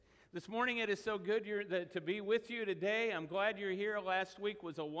This morning it is so good to be with you today. I'm glad you're here. Last week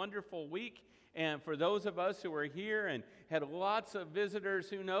was a wonderful week. And for those of us who were here and had lots of visitors,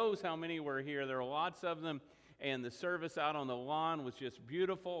 who knows how many were here? There were lots of them. And the service out on the lawn was just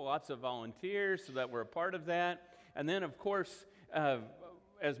beautiful. Lots of volunteers that were a part of that. And then, of course,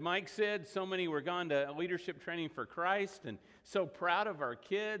 as Mike said, so many were gone to leadership training for Christ, and so proud of our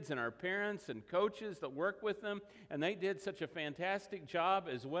kids and our parents and coaches that work with them, and they did such a fantastic job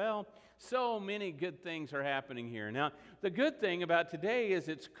as well. So many good things are happening here. Now, the good thing about today is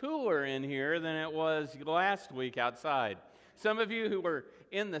it's cooler in here than it was last week outside. Some of you who were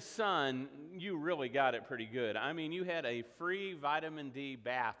in the sun, you really got it pretty good. I mean, you had a free vitamin D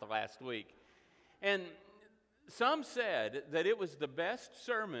bath last week. And some said that it was the best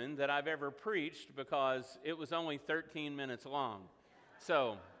sermon that I've ever preached because it was only 13 minutes long.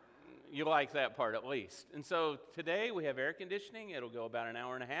 So you like that part at least. And so today we have air conditioning. It'll go about an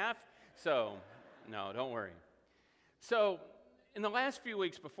hour and a half. So no, don't worry. So in the last few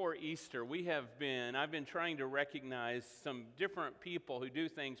weeks before Easter, I've been trying to recognize some different people who do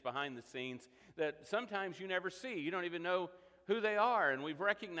things behind the scenes that sometimes you never see. You don't even know who they are, and we've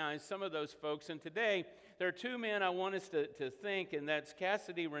recognized some of those folks. And today, there are two men I want us to think, and that's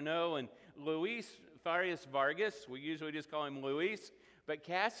Cassidy Renault and Luis Farias Vargas. We usually just call him Luis, but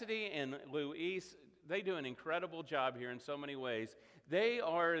Cassidy and Luis, they do an incredible job here in so many ways. They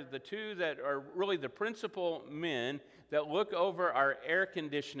are the two that are really the principal men that look over our air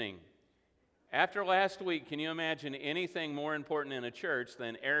conditioning. After last week, can you imagine anything more important in a church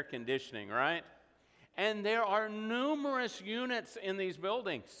than air conditioning, right? And there are numerous units in these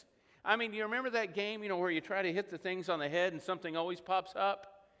buildings. I mean, you remember that game, where you try to hit the things on the head and something always pops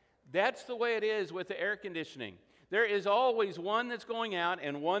up? That's the way it is with the air conditioning. There is always one that's going out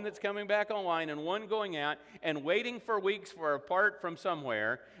and one that's coming back online and one going out and waiting for weeks for a part from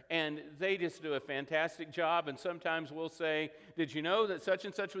somewhere, and they just do a fantastic job. And sometimes we'll say, did you know that such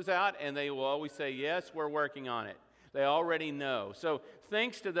and such was out? And they will always say, yes, we're working on it. They already know. So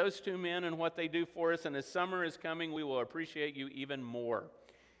thanks to those two men and what they do for us, and as summer is coming, we will appreciate you even more.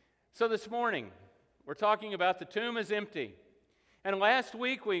 So this morning, we're talking about the tomb is empty. And last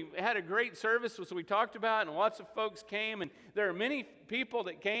week, we had a great service, as we talked about, and lots of folks came, and there are many people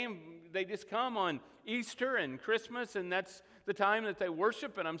that came. They just come on Easter and Christmas, and that's the time that they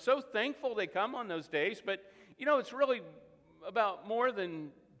worship, and I'm so thankful they come on those days. But, it's really about more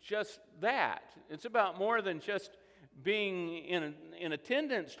than just that. It's about more than just being in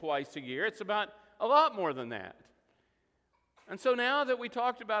attendance twice a year. It's about a lot more than that. And so now that we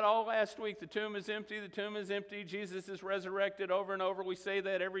talked about all last week, the tomb is empty, Jesus is resurrected over and over. We say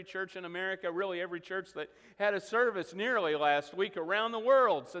that every church in America, really every church that had a service nearly last week around the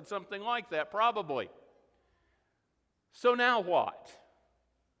world said something like that, probably. So now what?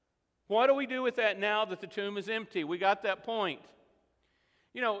 What do we do with that now that the tomb is empty? We got that point.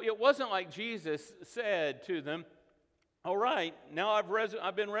 It wasn't like Jesus said to them, all right, now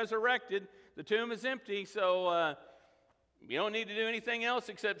I've been resurrected, the tomb is empty, so you don't need to do anything else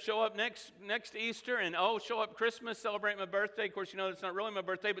except show up next Easter and, show up Christmas, celebrate my birthday. Of course, it's not really my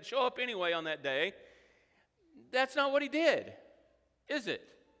birthday, but show up anyway on that day. That's not what he did, is it?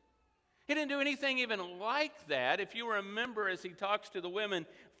 He didn't do anything even like that. If you remember, as he talks to the women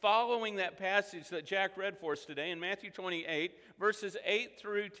following that passage that Jack read for us today in Matthew 28, verses 8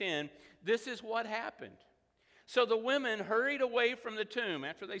 through 10, this is what happened. So the women hurried away from the tomb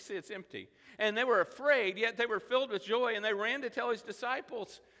after they see it's empty. And they were afraid, yet they were filled with joy, and they ran to tell his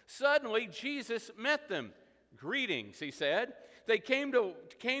disciples. Suddenly, Jesus met them. Greetings, he said. They came to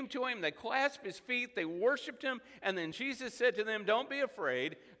him, they clasped his feet, they worshiped him, and then Jesus said to them, don't be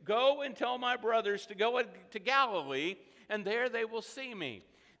afraid. Go and tell my brothers to go to Galilee, and there they will see me.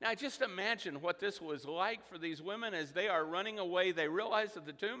 Now, just imagine what this was like for these women as they are running away. They realize that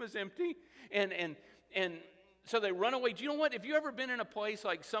the tomb is empty, and so they run away. Do you know what? Have you ever been in a place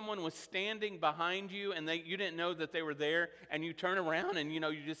like someone was standing behind you and you didn't know that they were there, and you turn around and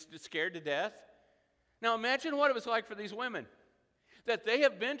you're just scared to death? Now imagine what it was like for these women. That they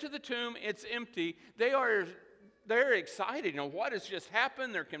have been to the tomb, it's empty. They're excited. What has just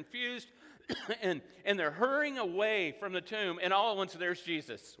happened? They're confused. and they're hurrying away from the tomb, and all at once there's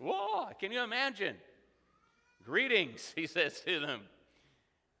Jesus. Whoa, can you imagine? Greetings, he says to them.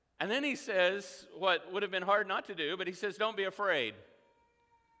 And then he says what would have been hard not to do, but he says, don't be afraid.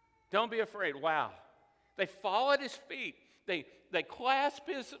 Don't be afraid. Wow. They fall at his feet. They clasp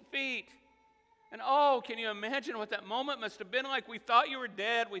his feet. And can you imagine what that moment must have been like? We thought you were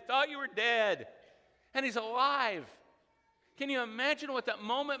dead. We thought you were dead. And he's alive. Can you imagine what that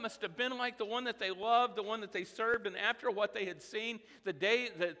moment must have been like? The one that they loved, the one that they served, and after what they had seen the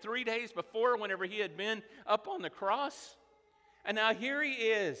 3 days before, whenever he had been up on the cross. And now here he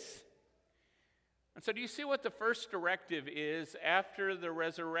is. And so do you see what the first directive is after the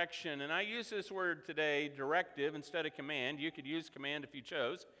resurrection? And I use this word today, directive, instead of command. You could use command if you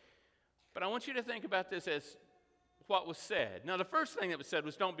chose. But I want you to think about this as what was said. Now, the first thing that was said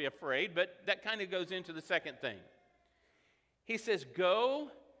was don't be afraid, but that kind of goes into the second thing. He says, go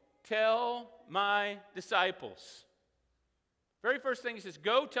tell my disciples. Very first thing he says,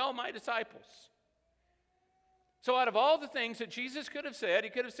 go tell my disciples. So out of all the things that Jesus could have said,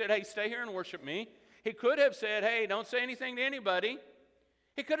 he could have said, hey, stay here and worship me. He could have said, hey, don't say anything to anybody.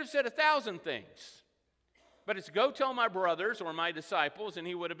 He could have said 1,000 things. But it's go tell my brothers or my disciples, and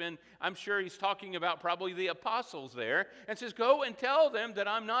he would have been, I'm sure he's talking about probably the apostles there, and says, go and tell them that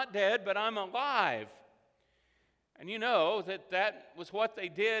I'm not dead, but I'm alive. And you know that was what they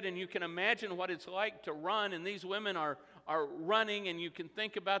did, and you can imagine what it's like to run, and these women are running, and you can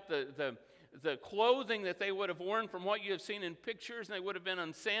think about the clothing that they would have worn from what you have seen in pictures, and they would have been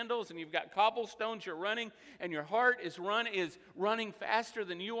on sandals, and you've got cobblestones, you're running, and your heart is running faster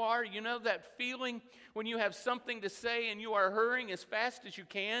than you are. You know that feeling when you have something to say and you are hurrying as fast as you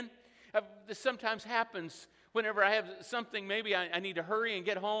can? This sometimes happens whenever I have something, maybe I need to hurry and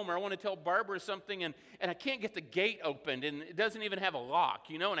get home, or I want to tell Barbara something, and I can't get the gate opened, and it doesn't even have a lock,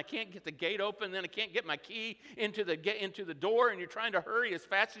 and I can't get the gate open, then I can't get my key into the door, and you're trying to hurry as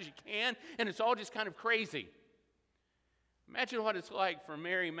fast as you can, and it's all just kind of crazy. Imagine what it's like for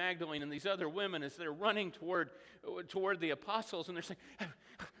Mary Magdalene and these other women as they're running toward the apostles, and they're saying,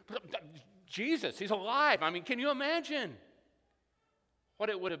 Jesus, he's alive. I mean, can you imagine what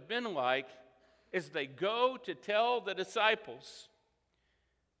it would have been like as they go to tell the disciples?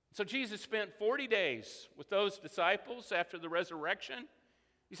 So Jesus spent 40 days with those disciples after the resurrection.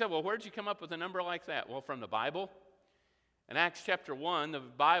 You said, well, where'd you come up with a number like that? Well, from the Bible. In Acts chapter 1, the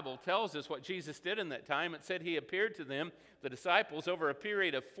Bible tells us what Jesus did in that time. It said he appeared to them, the disciples, over a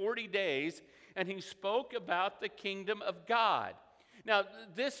period of 40 days, and he spoke about the kingdom of God. Now,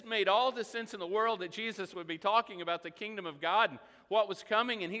 this made all the sense in the world that Jesus would be talking about the kingdom of God and what was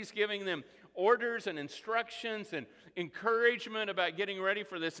coming, and he's giving them orders and instructions and encouragement about getting ready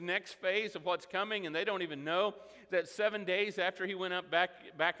for this next phase of what's coming, and they don't even know that 7 days after he went up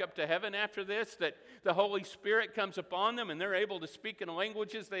back up to heaven after this, that the Holy Spirit comes upon them, and they're able to speak in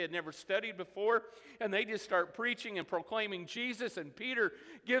languages they had never studied before, and they just start preaching and proclaiming Jesus, and Peter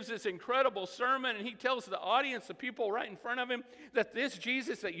gives this incredible sermon, and he tells the audience, the people right in front of him, that this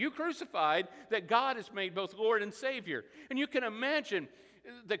Jesus that you crucified, that God has made both Lord and Savior. And you can imagine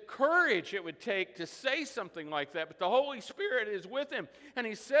the courage it would take to say something like that, but the Holy Spirit is with him, and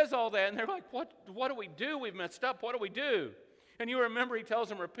he says all that, and they're like, what do we do? We've messed up. What do we do? And you remember he tells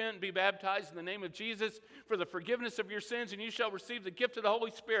them, repent and be baptized in the name of Jesus for the forgiveness of your sins, and you shall receive the gift of the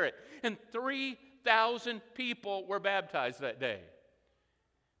Holy Spirit. And 3,000 people were baptized that day.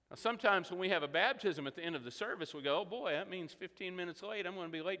 Now, sometimes when we have a baptism at the end of the service, we go, oh boy, that means 15 minutes late. I'm going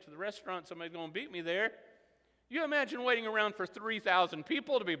to be late to the restaurant. Somebody's going to beat me there. You imagine waiting around for 3,000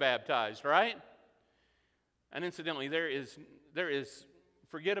 people to be baptized, right? And incidentally, there is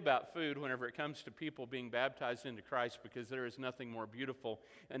forget about food whenever it comes to people being baptized into Christ, because there is nothing more beautiful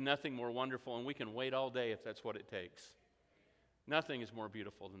and nothing more wonderful, and we can wait all day if that's what it takes. Nothing is more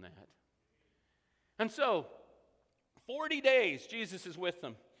beautiful than that. And so, 40 days Jesus is with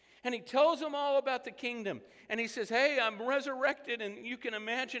them. And he tells them all about the kingdom. And he says, hey, I'm resurrected. And you can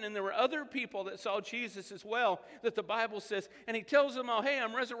imagine, and there were other people that saw Jesus as well, that the Bible says. And he tells them all, hey,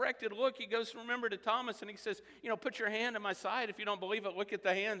 I'm resurrected. Look, he goes, remember, to Thomas, and he says, put your hand in my side. If you don't believe it, look at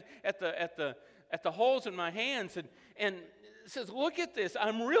the hand, at the holes in my hands. And says, look at this.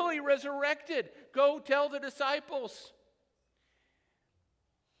 I'm really resurrected. Go tell the disciples.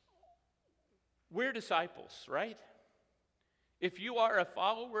 We're disciples, right? If you are a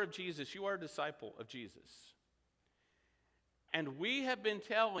follower of Jesus, you are a disciple of Jesus. And we have been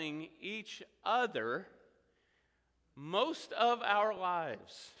telling each other most of our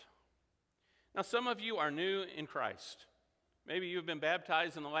lives. Now, some of you are new in Christ. Maybe you've been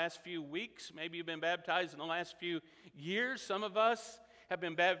baptized in the last few weeks. Maybe you've been baptized in the last few years. Some of us have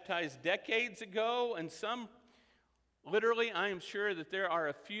been baptized decades ago, and some, literally, I am sure that there are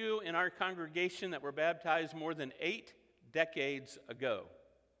a few in our congregation that were baptized more than 8 decades ago.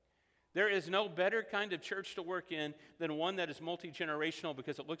 There is no better kind of church to work in than one that is multi-generational,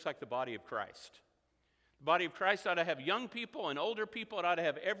 because it looks like the body of Christ. The body of Christ ought to have young people and older people. It ought to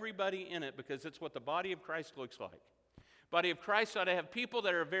have everybody in it, because it's what the body of Christ looks like. Body of Christ ought to have people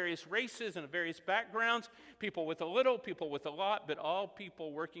that are of various races and of various backgrounds, people with a little, people with a lot, but all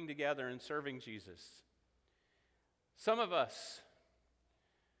people working together and serving Jesus. Some of us,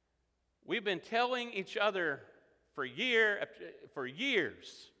 we've been telling each other for years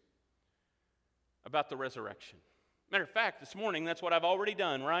about the resurrection. Matter of fact, this morning, that's what I've already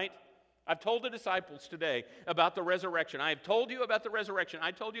done, right? I've told the disciples today about the resurrection. I have told you about the resurrection.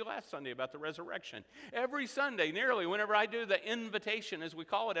 I told you last Sunday about the resurrection. Every Sunday, nearly, whenever I do the invitation, as we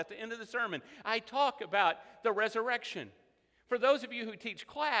call it, at the end of the sermon, I talk about the resurrection. For those of you who teach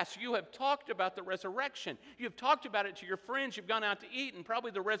class, you have talked about the resurrection. You've talked about it to your friends. You've gone out to eat, and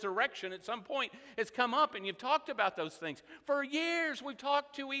probably the resurrection at some point has come up, and you've talked about those things. For years, we've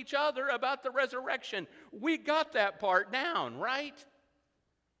talked to each other about the resurrection. We got that part down, right?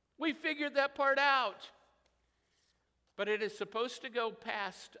 We figured that part out. But it is supposed to go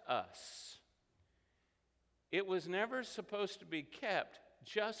past us. It was never supposed to be kept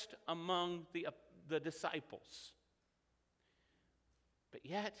just among the disciples. But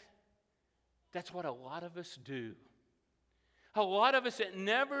yet, that's what a lot of us do. A lot of us, it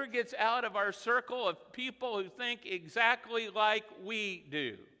never gets out of our circle of people who think exactly like we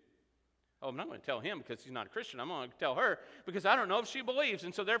do. Oh, I'm not going to tell him because he's not a Christian. I'm going to tell her because I don't know if she believes,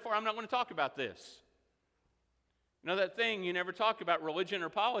 and so therefore I'm not going to talk about this. You know that thing, you never talk about religion or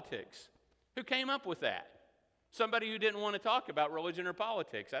politics. Who came up with that? Somebody who didn't want to talk about religion or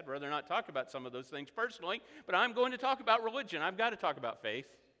politics. I'd rather not talk about some of those things personally, but I'm going to talk about religion. I've got to talk about faith.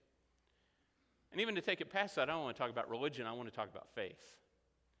 And even to take it past that, I don't want to talk about religion. I want to talk about faith.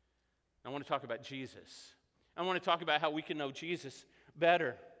 I want to talk about Jesus. I want to talk about how we can know Jesus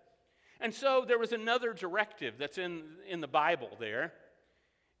better. And so there was another directive that's in the Bible there.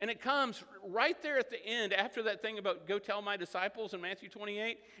 And it comes right there at the end, after that thing about go tell my disciples in Matthew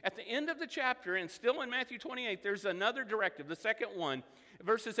 28. At the end of the chapter, and still in Matthew 28, there's another directive, the second one,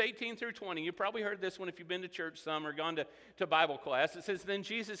 verses 18 through 20. You probably heard this one if you've been to church some or gone to Bible class. It says, "Then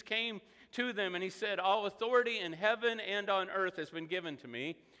Jesus came to them and he said, 'All authority in heaven and on earth has been given to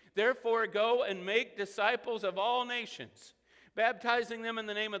me. Therefore go and make disciples of all nations, baptizing them in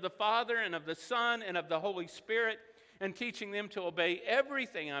the name of the Father and of the Son and of the Holy Spirit, and teaching them to obey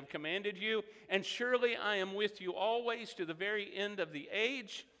everything I've commanded you. And surely I am with you always to the very end of the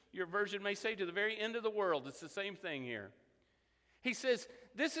age.'" Your version may say to the very end of the world. It's the same thing here. He says,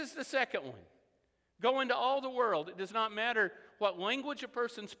 this is the second one. Go into all the world. It does not matter what language a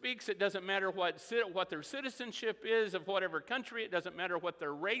person speaks. It doesn't matter what their citizenship is of whatever country. It doesn't matter what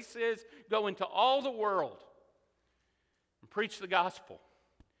their race is. Go into all the world and preach the gospel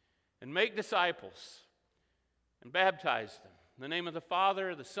and make disciples and baptize them in the name of the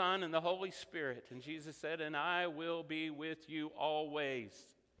Father, the Son, and the Holy Spirit. And Jesus said, "And I will be with you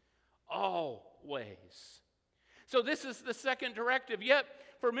always." Always. So this is the second directive. Yet,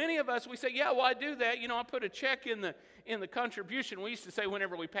 for many of us, we say, yeah, well, I do that. You know, I put a check in the contribution. We used to say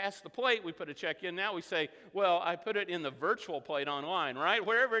whenever we pass the plate, we put a check in. Now we say, well, I put it in the virtual plate online, right?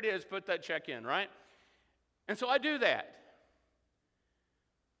 Wherever it is, put that check in, right? And so I do that.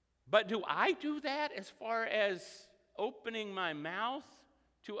 But do I do that as far as opening my mouth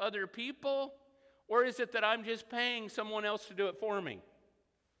to other people? Or is it that I'm just paying someone else to do it for me?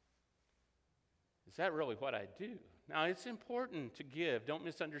 Is that really what I do? Now, it's important to give. Don't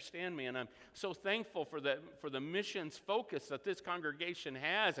misunderstand me. And I'm so thankful for the missions focus that this congregation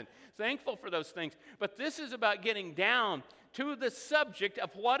has, and thankful for those things. But this is about getting down to the subject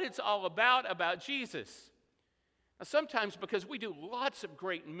of what it's all about Jesus. Now, sometimes because we do lots of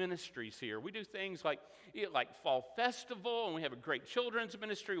great ministries here, we do things like Fall Festival, and we have a great children's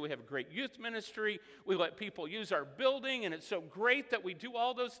ministry, we have a great youth ministry, we let people use our building, and it's so great that we do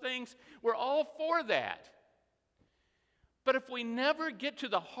all those things. We're all for that. But if we never get to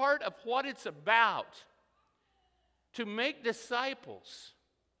the heart of what it's about, to make disciples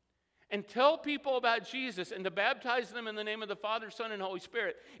and tell people about Jesus and to baptize them in the name of the Father, Son, and Holy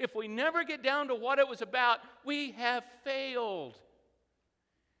Spirit, if we never get down to what it was about, we have failed.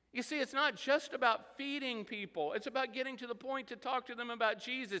 You see, it's not just about feeding people. It's about getting to the point to talk to them about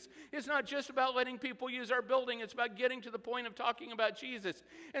Jesus. It's not just about letting people use our building. It's about getting to the point of talking about Jesus.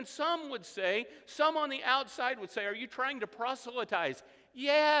 And some would say, some on the outside would say, are you trying to proselytize?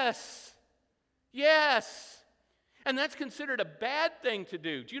 Yes. Yes. And that's considered a bad thing to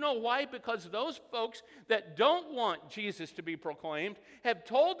do. Do you know why? Because those folks that don't want Jesus to be proclaimed have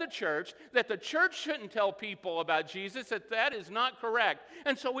told the church that the church shouldn't tell people about Jesus, that is not correct.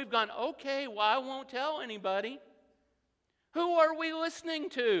 And so we've gone, okay, well, I won't tell anybody. Who are we listening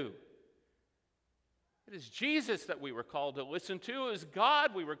to? It is Jesus that we were called to listen to. It is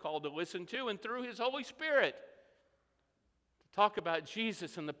God we were called to listen to, and through His Holy Spirit. Talk about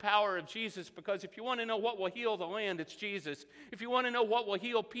Jesus and the power of Jesus, because if you want to know what will heal the land, it's Jesus. If you want to know what will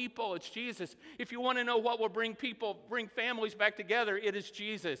heal people, it's Jesus. If you want to know what will bring families back together, it is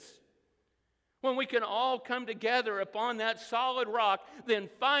Jesus. When we can all come together upon that solid rock, then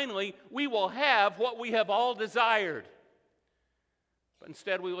finally we will have what we have all desired. But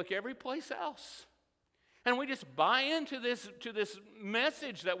instead we look every place else. And we just buy into this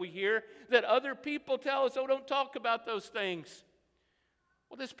message that we hear that other people tell us, oh, don't talk about those things.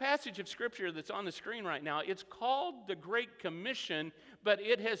 Well, this passage of Scripture that's on the screen right now, it's called the Great Commission, but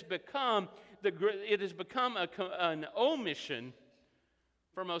it has become an omission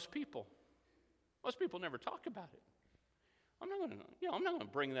for most people. Most people never talk about it. I'm not going to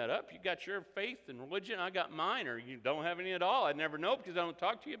bring that up. You got your faith and religion, I got mine, or you don't have any at all. I'd never know because I don't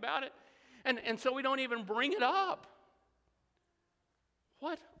talk to you about it. And so we don't even bring it up.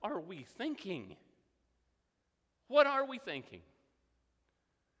 What are we thinking? What are we thinking?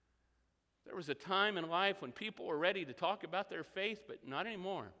 There was a time in life when people were ready to talk about their faith, but not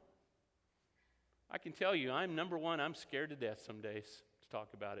anymore. I can tell you, I'm scared to death some days to talk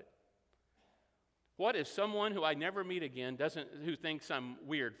about it. What if someone who I never meet again who thinks I'm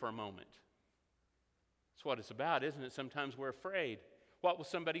weird for a moment? That's what it's about, isn't it? Sometimes we're afraid. What will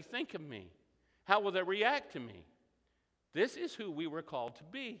somebody think of me? How will they react to me? This is who we were called to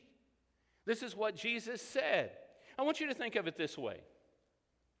be. This is what Jesus said. I want you to think of it this way.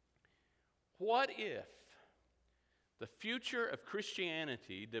 What if the future of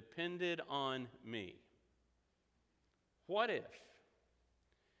Christianity depended on me? What if?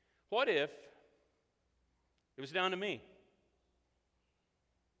 What if it was down to me?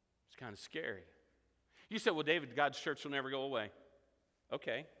 It's kind of scary. You said, well, David, God's church will never go away.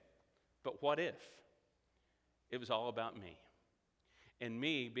 Okay, but what if it was all about me? And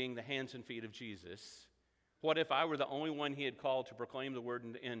me being the hands and feet of Jesus. What if I were the only one he had called to proclaim the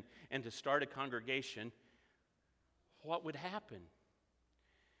word and to start a congregation? What would happen?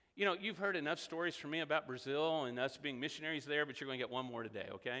 You know, you've heard enough stories from me about Brazil and us being missionaries there, but you're going to get one more today,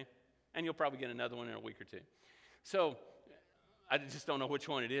 okay? And you'll probably get another one in a week or two. So, I just don't know which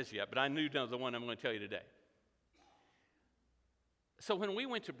one it is yet, but I know the one I'm going to tell you today. So when we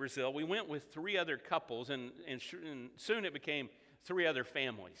went to Brazil, we went with 3 other couples, and soon it became 3 other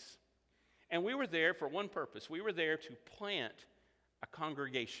families. And we were there for one purpose. We were there to plant a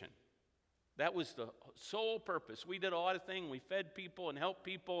congregation. That was the sole purpose. We did a lot of things. We fed people and helped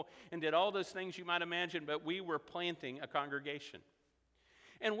people and did all those things you might imagine, but we were planting a congregation.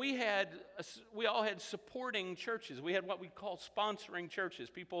 And we all had supporting churches. We had what we call sponsoring churches,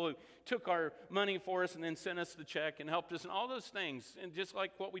 people who took our money for us and then sent us the check and helped us and all those things, and just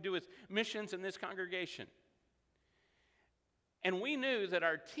like what we do with missions in this congregation. And we knew that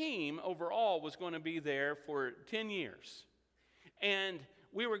our team overall was going to be there for 10 years. And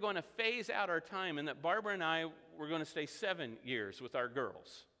we were going to phase out our time, and that Barbara and I were going to stay 7 years with our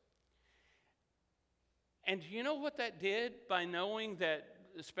girls. And do you know what that did by knowing that,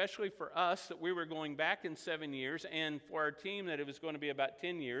 especially for us, that we were going back in 7 years, and for our team that it was going to be about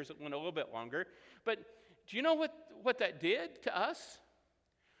 10 years. It went a little bit longer. But do you know what that did to us?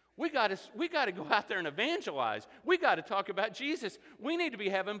 We got to go out there and evangelize. We got to talk about Jesus. We need to be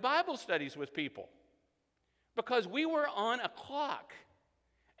having Bible studies with people, because we were on a clock,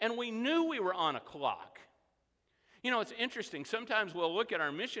 and we knew we were on a clock. You know, it's interesting. Sometimes we'll look at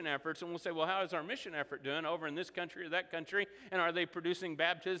our mission efforts and we'll say, well, how is our mission effort doing over in this country or that country? And are they producing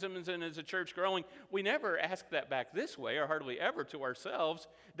baptisms, and is the church growing? We never ask that back this way, or hardly ever, to ourselves.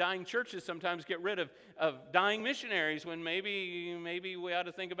 Dying churches sometimes get rid of dying missionaries, when maybe we ought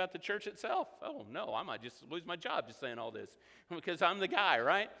to think about the church itself. Oh, no, I might just lose my job just saying all this because I'm the guy,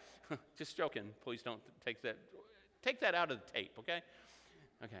 right? Just joking. Please don't take that out of the tape, okay?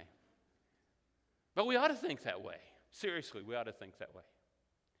 Okay. But we ought to think that way. Seriously, we ought to think that way.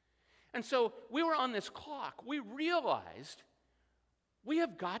 And so we were on this clock. We realized we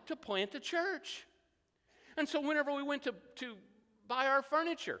have got to plant a church. And so whenever we went to buy our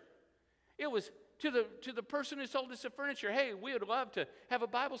furniture, it was to the person who sold us the furniture, hey, we would love to have a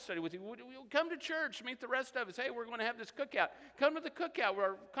Bible study with you. Come to church, meet the rest of us. Hey, we're going to have this cookout. Come to the cookout where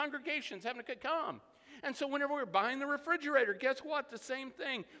our congregation's having a cookout. Come. And so whenever we were buying the refrigerator, guess what? The same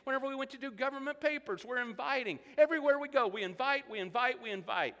thing. Whenever we went to do government papers, we're inviting. Everywhere we go, we invite.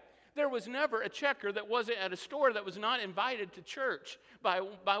 There was never a checker that wasn't at a store that was not invited to church by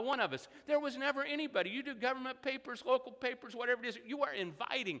one of us. There was never anybody. You do government papers, local papers, whatever it is, you are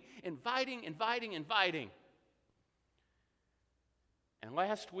inviting. And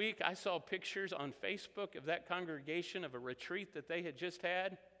last week, I saw pictures on Facebook of that congregation of a retreat that they had just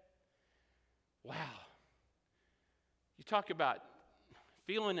had. Wow. You talk about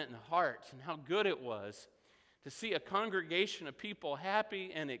feeling it in the heart and how good it was to see a congregation of people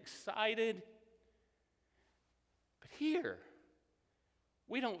happy and excited. But here,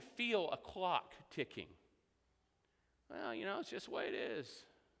 we don't feel a clock ticking. Well, it's just the way it is.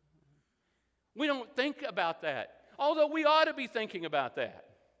 We don't think about that, although we ought to be thinking about that.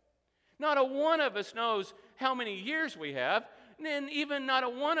 Not a one of us knows how many years we have, and even not a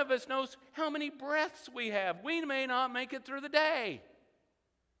one of us knows how many breaths we have. We may not make it through the day.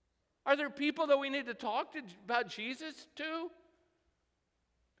 Are there people that we need to talk to about Jesus to?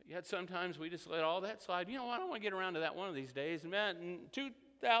 But yet sometimes we just let all that slide. I don't want to get around to that one of these days. Man, in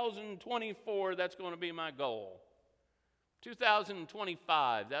 2024, that's going to be my goal.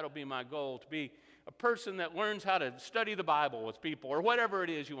 2025, that'll be my goal, to be a person that learns how to study the Bible with people, or whatever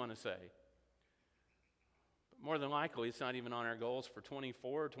it is you want to say. But more than likely, it's not even on our goals for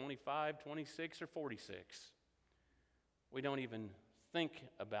 24, 25, 26, or 46. We don't even think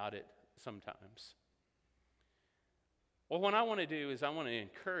about it sometimes. Well, what I want to do is I want to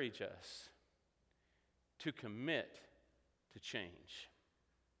encourage us to commit to change.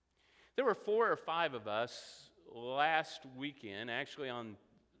 There were 4 or 5 of us last weekend, actually on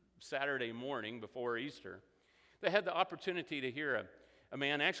Saturday morning before Easter, that had the opportunity to hear a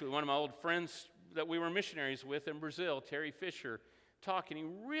man, actually one of my old friends that we were missionaries with in Brazil, Terry Fisher, talk, and he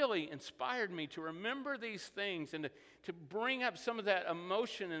really inspired me to remember these things and to bring up some of that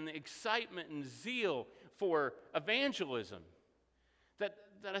emotion and the excitement and zeal for evangelism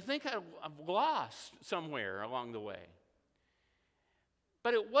that I think I've lost somewhere along the way.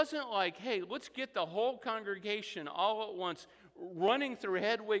 But it wasn't like, hey, let's get the whole congregation all at once running through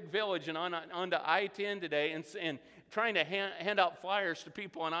Hedwig Village and onto I-10 today and trying to hand out flyers to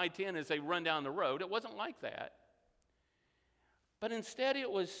people on I-10 as they run down the road. It wasn't like that. But instead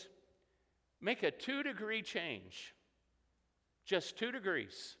it was make a 2-degree change. Just 2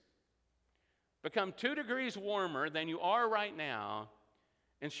 degrees. Become 2 degrees warmer than you are right now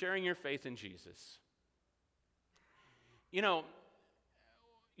in sharing your faith in Jesus.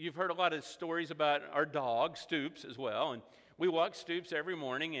 You've heard a lot of stories about our dog, Stoops, as well. And we walk Stoops every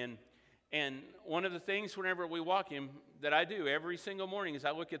morning. And one of the things whenever we walk him that I do every single morning is I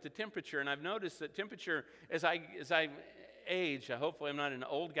look at the temperature. And I've noticed that temperature, as I age, hopefully I'm not an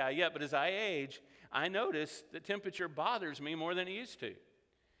old guy yet, but as I age, I notice that temperature bothers me more than it used to.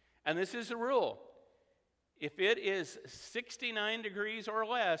 And this is the rule. If it is 69 degrees or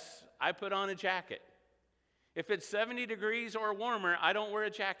less, I put on a jacket. If it's 70 degrees or warmer, I don't wear a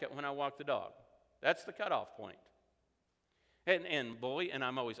jacket when I walk the dog. That's the cutoff point. And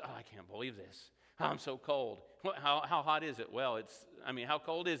I'm always, I can't believe this. I'm so cold. How hot is it? Well, how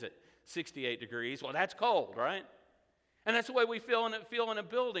cold is it? 68 degrees. Well, that's cold, right? And that's the way we feel in a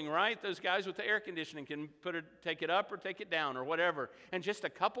building, right? Those guys with the air conditioning can take it up or take it down or whatever. And just a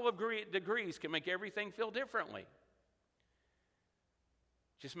couple of degrees can make everything feel differently.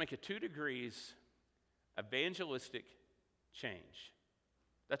 Just make it 2 degrees evangelistic change.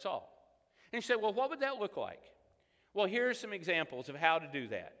 That's all. And you say, well, what would that look like? Well, here are some examples of how to do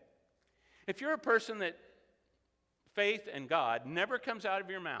that. If you're a person that faith and God never comes out of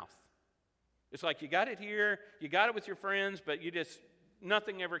your mouth, it's like you got it here, you got it with your friends, but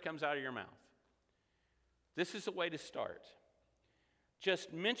nothing ever comes out of your mouth. This is a way to start.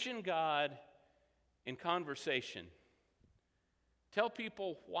 Just mention God in conversation. Tell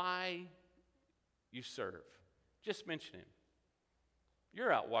people why you serve. Just mention Him.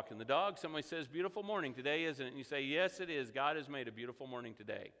 You're out walking the dog. Somebody says, beautiful morning today, isn't it? And you say, yes, it is. God has made a beautiful morning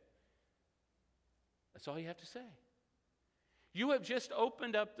today. That's all you have to say. You have just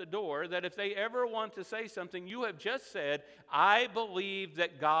opened up the door that if they ever want to say something, you have just said, I believe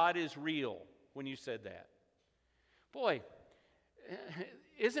that God is real, when you said that. Boy,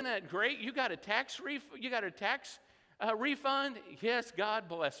 isn't that great? You got a tax refund? Yes, God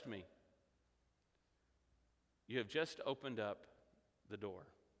blessed me. You have just opened up the door.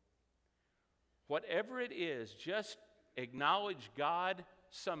 Whatever it is, just acknowledge God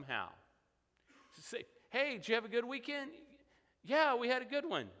somehow. Say, hey, did you have a good weekend? Yeah, we had a good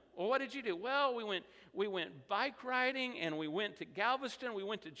one. Well, what did you do? Well, we went bike riding, and we went to Galveston. We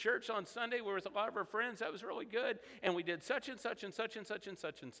went to church on Sunday. We were with a lot of our friends. That was really good. And we did such and such and such and such and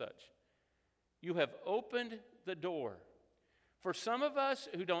such and such. You have opened the door. For some of us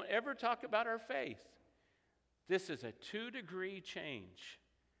who don't ever talk about our faith, this is a 2-degree change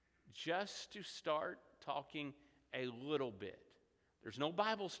just to start talking a little bit. There's no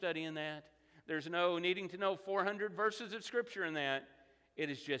Bible study in that. There's no needing to know 400 verses of Scripture in that. It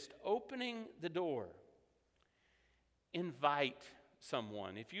is just opening the door. Invite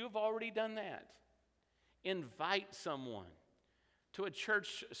someone. If you have already done that, Invite someone to a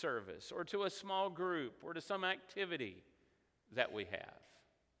church service or to a small group or to some activity that we have.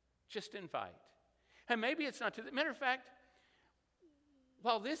 Just invite. And maybe it's not to the matter of fact,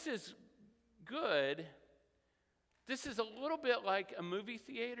 while this is good, this is a little bit like a movie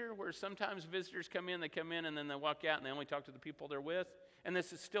theater where sometimes visitors come in and then they walk out and they only talk to the people they're with, and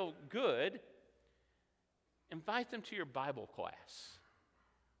this is still good. Invite them to your Bible class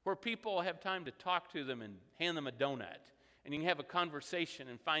where people have time to talk to them and hand them a donut, and you can have a conversation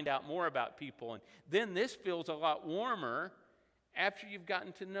and find out more about people. And then this feels a lot warmer after you've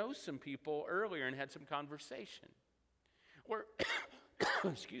gotten to know some people earlier and had some conversation. Or,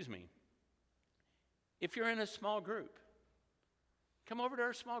 excuse me, if you're in a small group, come over to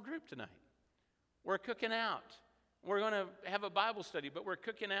our small group tonight. We're cooking out. We're going to have a Bible study, but we're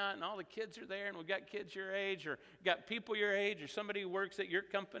cooking out and all the kids are there, and we've got kids your age or got people your age or somebody who works at your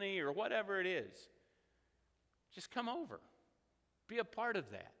company or whatever it is. Just come over. Be a part of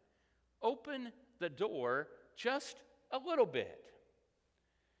that. Open the door just a little bit.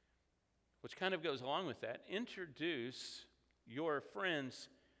 Which kind of goes along with that. Introduce your friends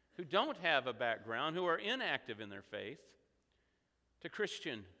who don't have a background, who are inactive in their faith, to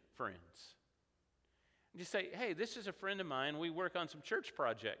Christian friends. Just say, hey, this is a friend of mine. We work on some church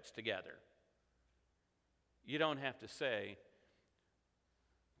projects together. You don't have to say,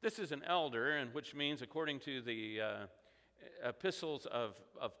 this is an elder, and which means, according to the epistles of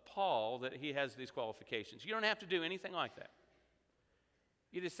Paul, that he has these qualifications. You don't have to do anything like that.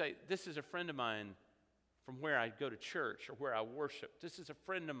 You just say, this is a friend of mine from where I go to church or where I worship. This is a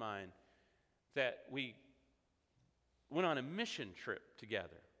friend of mine that we went on a mission trip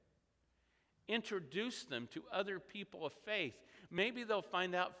together. Introduce them to other people of faith. Maybe they'll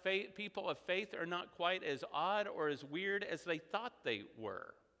find out people of faith are not quite as odd or as weird as they thought they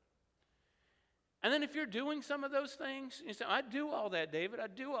were. And then if you're doing some of those things, you say, I do all that, David, I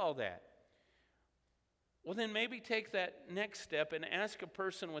do all that. Well, then maybe take that next step and ask a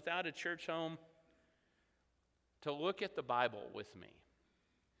person without a church home to look at the Bible with me.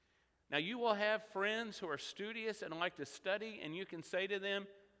 Now, you will have friends who are studious and like to study, and you can say to them,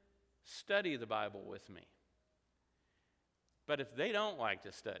 study the Bible with me. But if they don't like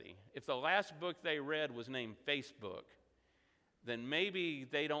to study, if the last book they read was named Facebook, then maybe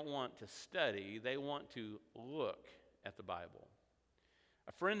they don't want to study, they want to look at the Bible.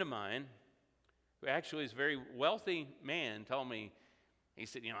 A friend of mine, who actually is a very wealthy man, told me, he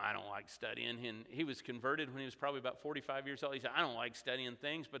said, I don't like studying. And he was converted when he was probably about 45 years old. He said, I don't like studying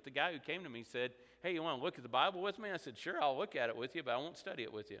things. But the guy who came to me said, hey, you want to look at the Bible with me? I said, sure, I'll look at it with you, but I won't study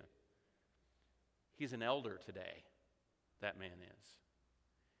it with you. He's an elder today, that man is.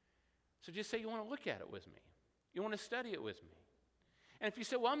 So just say you want to look at it with me. You want to study it with me. And if you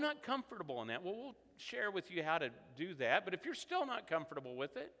say, well, I'm not comfortable in that, well, we'll share with you how to do that. But if you're still not comfortable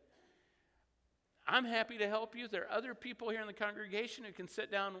with it, I'm happy to help you. There are other people here in the congregation who can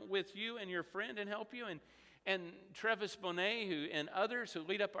sit down with you and your friend and help you. And Travis Bonet and others who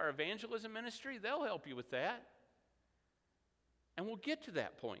lead up our evangelism ministry, they'll help you with that. And we'll get to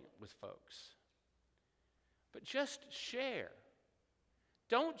that point with folks. But just share.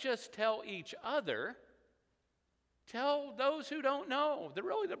 Don't just tell each other. Tell those who don't know.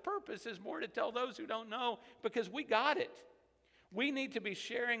 The purpose is more to tell those who don't know, because we got it. We need to be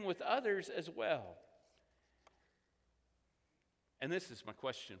sharing with others as well. And this is my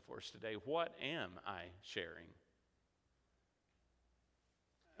question for us today. What am I sharing?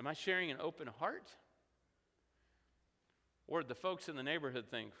 Am I sharing an open heart? Or the folks in the neighborhood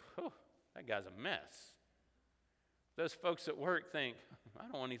think, that guy's a mess. Those folks at work think, I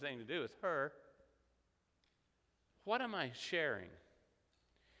don't want anything to do with her. What am I sharing?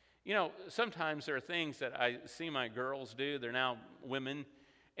 Sometimes there are things that I see my girls do. They're now women.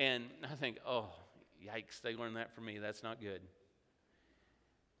 And I think, oh, yikes, they learned that from me. That's not good.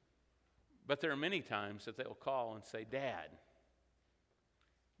 But there are many times that they'll call and say, Dad,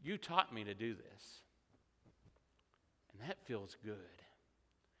 you taught me to do this. And that feels good.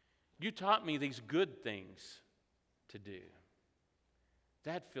 You taught me these good things to do.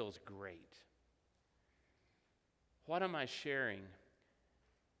 That feels great. What am I sharing?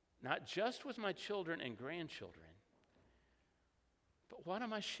 Not just with my children and grandchildren, but what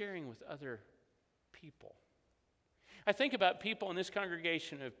am I sharing with other people? I think about people in this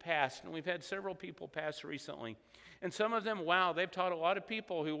congregation who have passed, and we've had several people pass recently. And some of them, wow, they've taught a lot of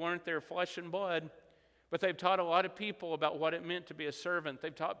people who weren't their flesh and blood, but they've taught a lot of people about what it meant to be a servant.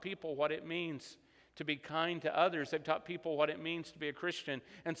 They've taught people what it means to be kind to others. They've taught people what it means to be a Christian,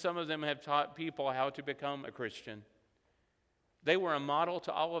 and some of them have taught people how to become a Christian. They were a model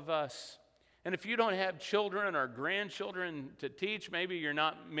to all of us. And if you don't have children or grandchildren to teach, maybe you're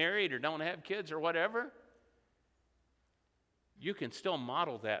not married or don't have kids or whatever, you can still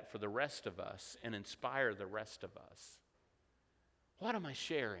model that for the rest of us and inspire the rest of us. What am I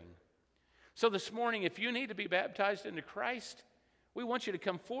sharing? So this morning, if you need to be baptized into Christ, we want you to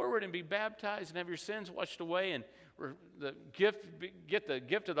come forward and be baptized and have your sins washed away and get the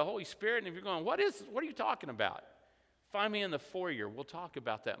gift of the Holy Spirit. And if you're going, what are you talking about? Find me in the foyer. We'll talk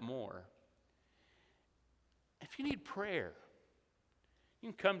about that more. If you need prayer, you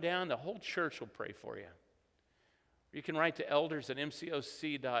can come down. The whole church will pray for you. You can write to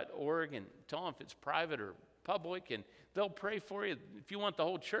elders@mcoc.org and tell them if it's private or public, and they'll pray for you. If you want the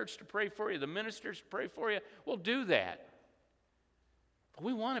whole church to pray for you, the ministers to pray for you, we'll do that. But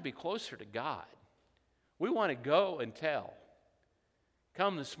we want to be closer to God. We want to go and tell.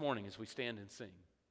 Come this morning as we stand and sing.